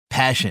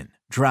Passion,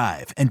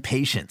 drive, and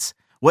patience.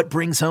 What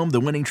brings home the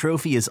winning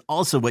trophy is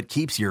also what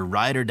keeps your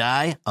ride or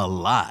die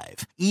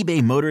alive.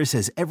 eBay Motors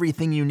has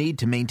everything you need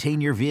to maintain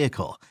your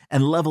vehicle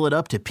and level it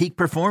up to peak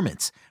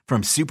performance,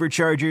 from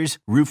superchargers,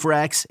 roof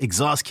racks,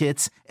 exhaust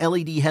kits,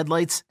 LED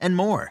headlights, and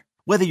more.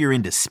 Whether you're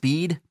into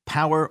speed,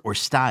 power, or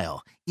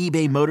style,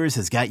 eBay Motors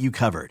has got you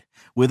covered.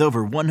 With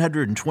over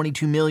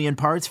 122 million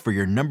parts for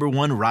your number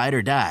one ride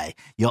or die,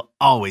 you'll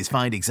always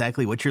find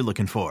exactly what you're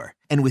looking for.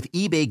 And with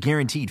eBay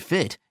Guaranteed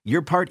Fit,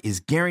 your part is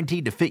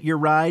guaranteed to fit your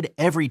ride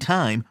every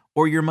time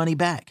or your money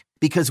back.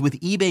 Because with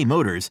eBay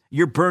Motors,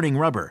 you're burning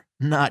rubber,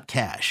 not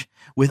cash.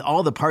 With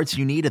all the parts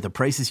you need at the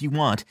prices you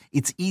want,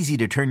 it's easy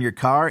to turn your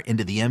car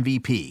into the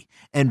MVP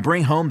and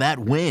bring home that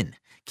win.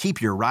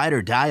 Keep your ride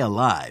or die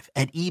alive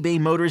at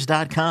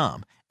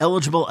ebaymotors.com.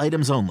 Eligible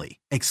items only.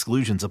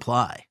 Exclusions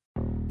apply.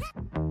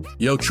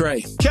 Yo,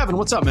 Trey. Kevin,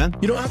 what's up, man?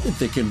 You know, I've been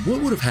thinking,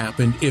 what would have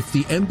happened if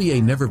the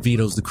NBA never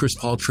vetoes the Chris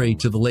Paul trade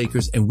to the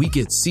Lakers and we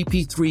get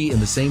CP3 in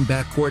the same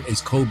backcourt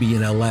as Kobe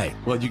in LA?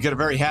 Well, you get a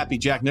very happy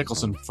Jack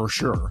Nicholson for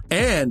sure.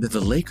 And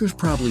the Lakers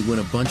probably win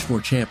a bunch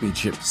more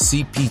championships.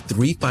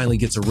 CP3 finally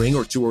gets a ring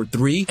or two or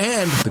three,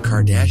 and the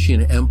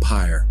Kardashian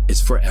empire is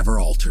forever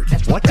altered.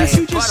 What did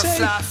you just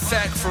say?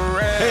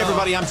 Hey,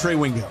 everybody, I'm Trey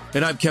Wingo.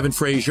 And I'm Kevin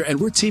Frazier, and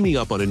we're teaming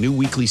up on a new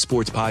weekly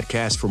sports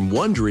podcast from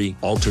Wondery,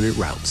 Alternate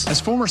Routes. As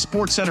former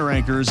Sports Center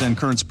anchors and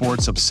current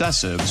sports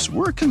obsessives,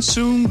 we're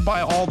consumed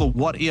by all the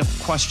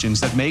what-if questions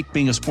that make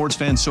being a sports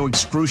fan so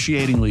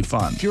excruciatingly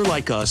fun. If you're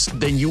like us,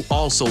 then you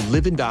also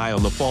live and die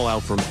on the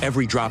fallout from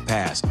every drop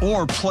pass.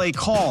 Or play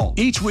call.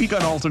 Each week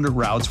on Alternate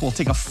Routes, we'll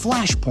take a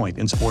flashpoint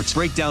in sports,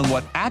 break down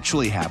what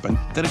actually happened,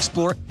 then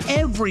explore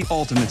every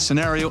alternate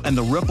scenario and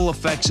the ripple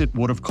effects it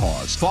would have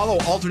caused. Follow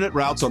Alternate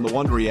Routes on the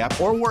Wondery app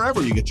or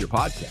wherever you get your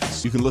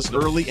podcasts. You can listen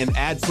early and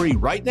ad-free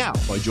right now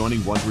by joining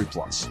Wondery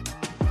Plus.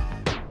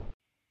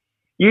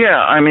 Yeah,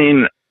 I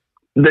mean,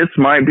 this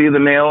might be the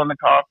nail in the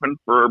coffin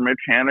for Mitch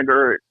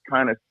Haninger. It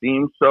kind of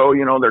seems so.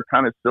 You know, they're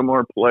kind of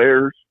similar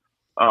players.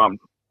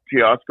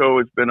 Teosco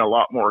has been a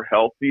lot more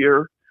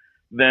healthier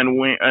than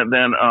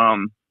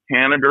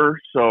Haninger,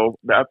 so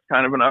that's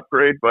kind of an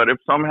upgrade. But if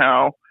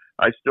somehow,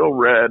 I still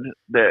read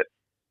that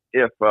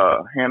if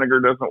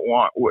Haninger doesn't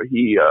want what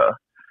he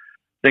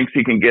thinks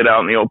he can get out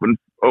in the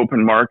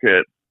open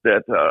market,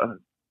 that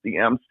the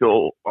M's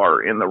still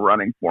are in the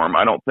running for him.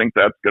 I don't think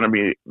that's going to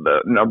be the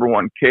number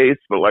one case,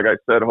 but like I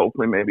said,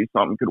 hopefully maybe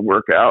something could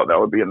work out. That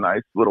would be a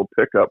nice little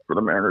pickup for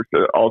the Mariners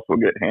to also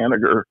get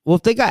Haninger. Well,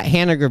 if they got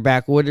Haninger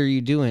back, what are you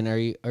doing? Are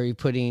you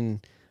putting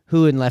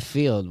who in left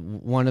field?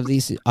 One of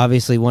these,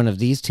 obviously one of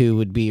these two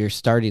would be your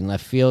starting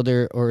left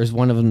fielder, or is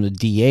one of them the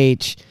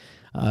DH?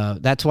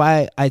 That's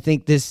why I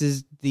think this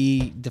is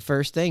the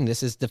first thing.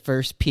 This is the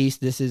first piece.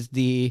 This is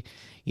the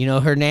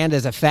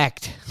Hernandez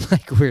effect,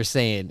 like we're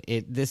saying.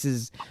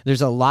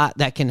 There's a lot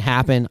that can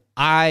happen.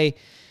 I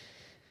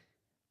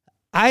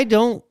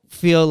don't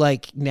feel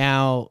like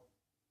now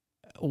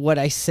what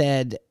I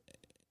said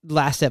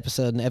last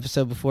episode and the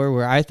episode before,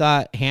 where I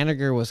thought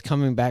Haninger was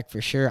coming back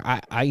for sure.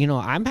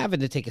 I'm having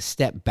to take a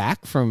step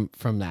back from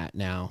that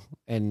now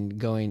and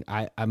going,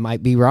 I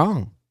might be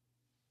wrong.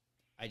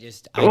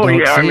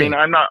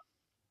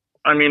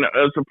 I mean,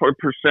 as a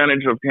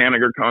percentage of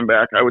Haninger coming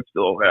back, I would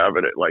still have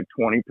it at like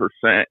 20%,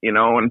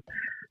 and,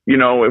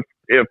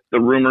 if the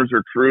rumors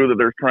are true that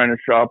they're trying to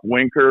shop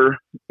Winker,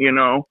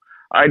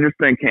 I just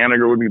think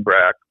Haninger would be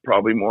back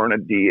probably more in a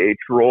DH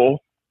role,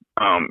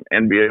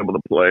 and be able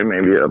to play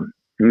maybe a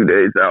few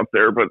days out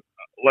there. But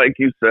like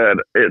you said,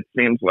 it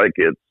seems like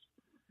it's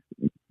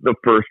the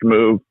first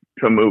move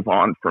to move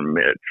on from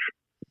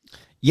Mitch.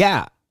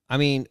 Yeah. I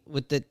mean,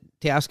 with the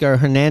Teoscar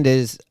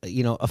Hernandez,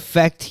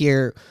 effect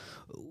here,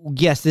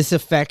 yes, this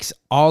affects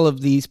all of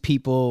these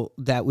people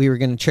that we were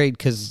going to trade,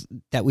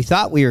 that we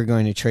thought we were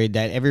going to trade,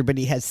 that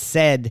everybody has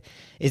said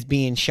is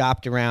being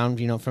shopped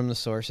around, from the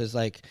sources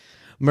like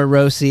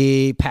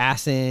Morosi,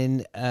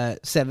 Passan,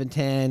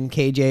 710,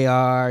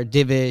 KJR,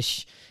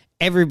 Divish.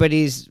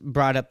 Everybody's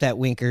brought up that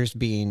Winker's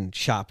being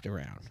shopped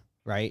around,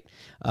 right?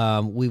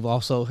 We've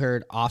also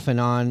heard off and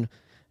on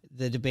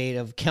the debate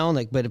of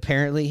Kelnick, but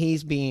apparently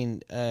he's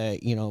being,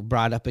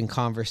 brought up in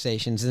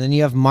conversations. And then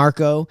you have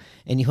Marco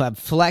and you have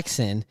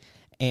Flexen.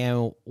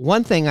 And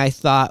one thing I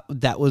thought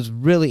that was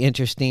really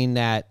interesting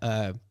that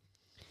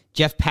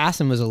Jeff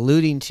Passan was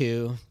alluding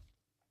to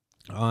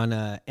on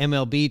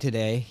MLB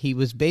today, he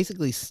was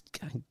basically,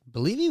 I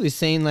believe he was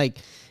saying like,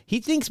 he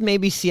thinks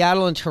maybe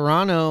Seattle and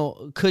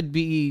Toronto could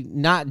be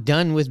not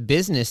done with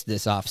business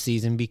this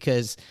offseason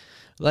because,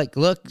 like,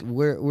 look,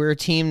 we're a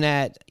team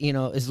that,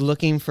 is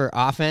looking for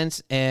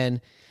offense,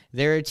 and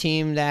they're a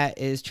team that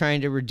is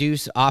trying to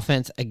reduce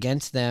offense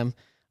against them.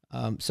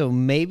 So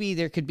maybe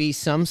there could be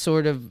some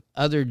sort of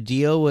other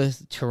deal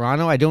with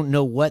Toronto. I don't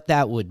know what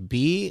that would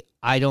be.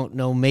 I don't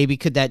know. Maybe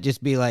could that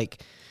just be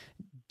like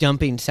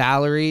dumping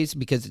salaries?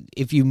 Because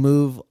if you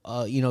move,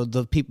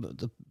 the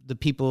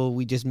people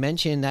we just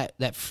mentioned,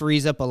 that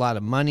frees up a lot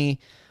of money.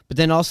 But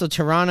then also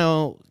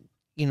Toronto,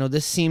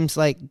 this seems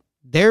like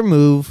their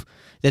move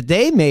that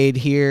they made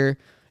here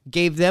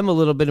gave them a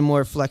little bit of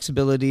more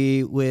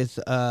flexibility with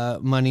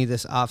money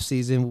this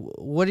offseason.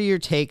 What are your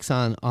takes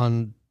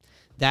on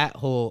that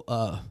whole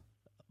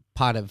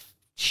pot of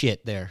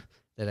shit there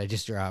that I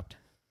just dropped?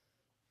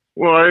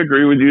 Well, I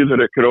agree with you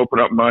that it could open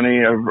up money.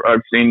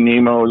 I've seen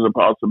Nemo as a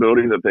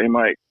possibility that they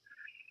might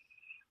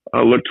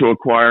look to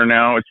acquire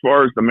now. As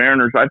far as the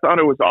Mariners, I thought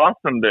it was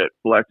awesome that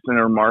Flexen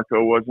or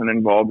Marco wasn't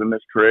involved in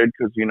this trade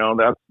because,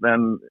 that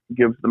then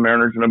gives the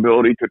Mariners an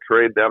ability to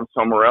trade them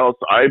somewhere else.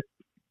 I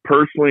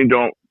personally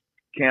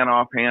can't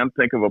offhand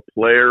think of a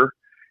player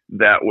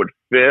that would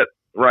fit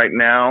right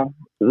now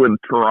with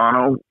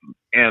Toronto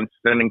and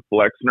sending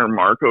Flexen or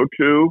Marco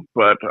to.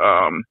 But,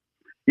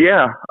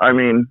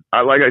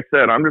 like I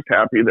said, I'm just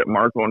happy that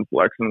Marco and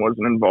Flexen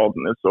wasn't involved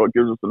in this, so it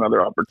gives us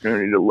another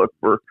opportunity to look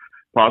for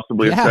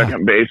possibly a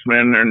second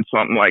baseman and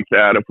something like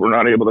that if we're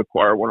not able to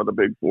acquire one of the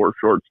big four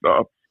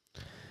shortstops.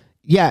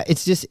 Yeah,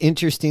 it's just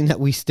interesting that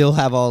we still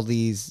have all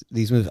these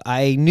moves.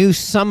 I knew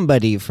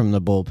somebody from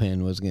the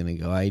bullpen was going to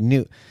go. I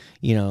knew,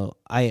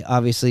 I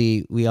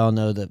obviously we all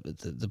know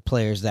the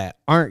players that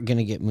aren't going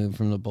to get moved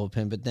from the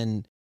bullpen, but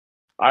then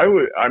I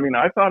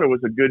thought it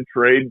was a good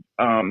trade.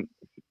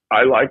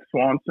 I like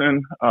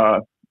Swanson.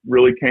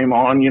 Really came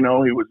on. He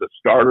was a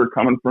starter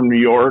coming from New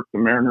York. The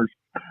Mariners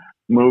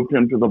moved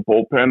him to the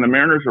bullpen. The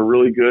Mariners are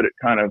really good at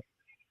kind of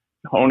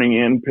honing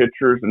in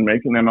pitchers and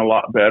making them a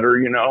lot better,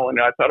 and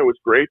I thought it was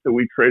great that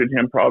we traded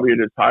him probably at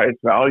his highest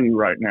value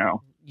right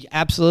now.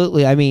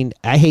 Absolutely. I mean,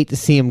 I hate to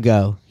see him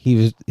go. He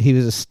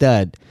was a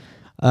stud.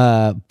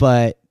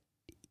 But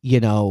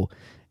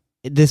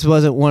this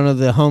wasn't one of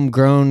the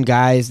homegrown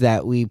guys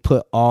that we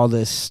put all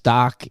this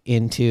stock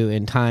into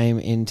and time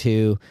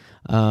into.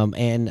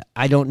 And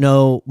I don't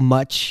know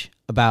much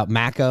about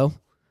Mako.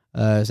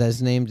 Is that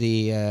his name?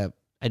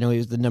 I know he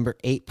was the number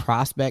 8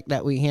 prospect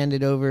that we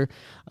handed over.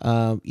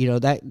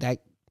 That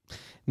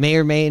may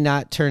or may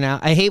not turn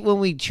out. I hate when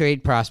we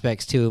trade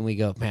prospects too, and we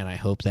go, man, I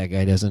hope that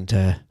guy doesn't.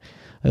 I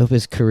hope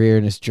his career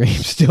and his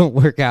dreams don't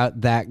work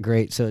out that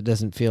great, so it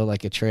doesn't feel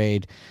like a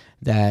trade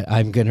that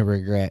I'm gonna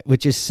regret.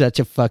 Which is such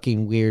a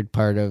fucking weird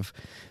part of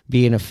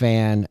being a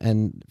fan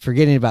and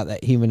forgetting about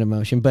that human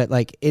emotion. But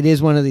like, it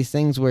is one of these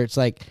things where it's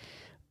like,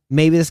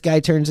 maybe this guy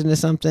turns into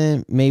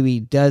something, maybe he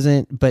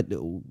doesn't, but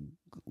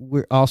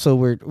we're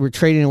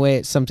trading away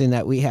at something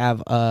that we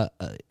have,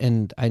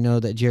 and I know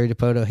that Jerry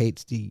DiPoto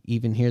hates to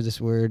even hear this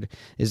word,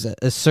 is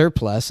a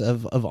surplus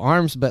of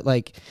arms, but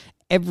like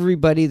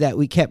everybody that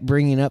we kept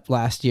bringing up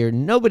last year,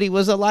 nobody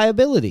was a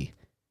liability.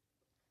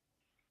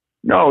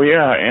 No,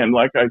 yeah, and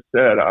like I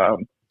said,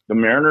 the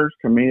Mariners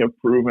to me have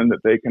proven that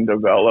they can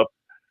develop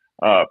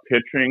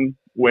pitching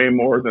way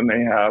more than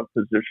they have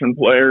position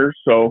players,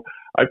 so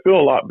I feel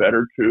a lot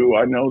better too.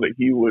 I know that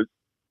he was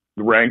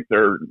ranked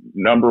their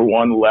number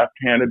 1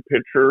 left-handed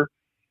pitcher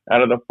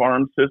out of the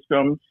farm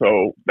system,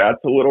 so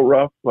that's a little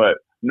rough, but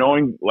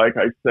knowing, like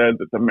I said,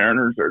 that the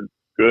Mariners are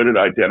good at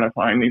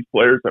identifying these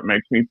players, that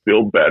makes me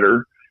feel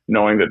better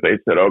knowing that they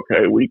said,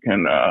 okay, we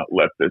can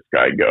let this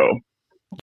guy go.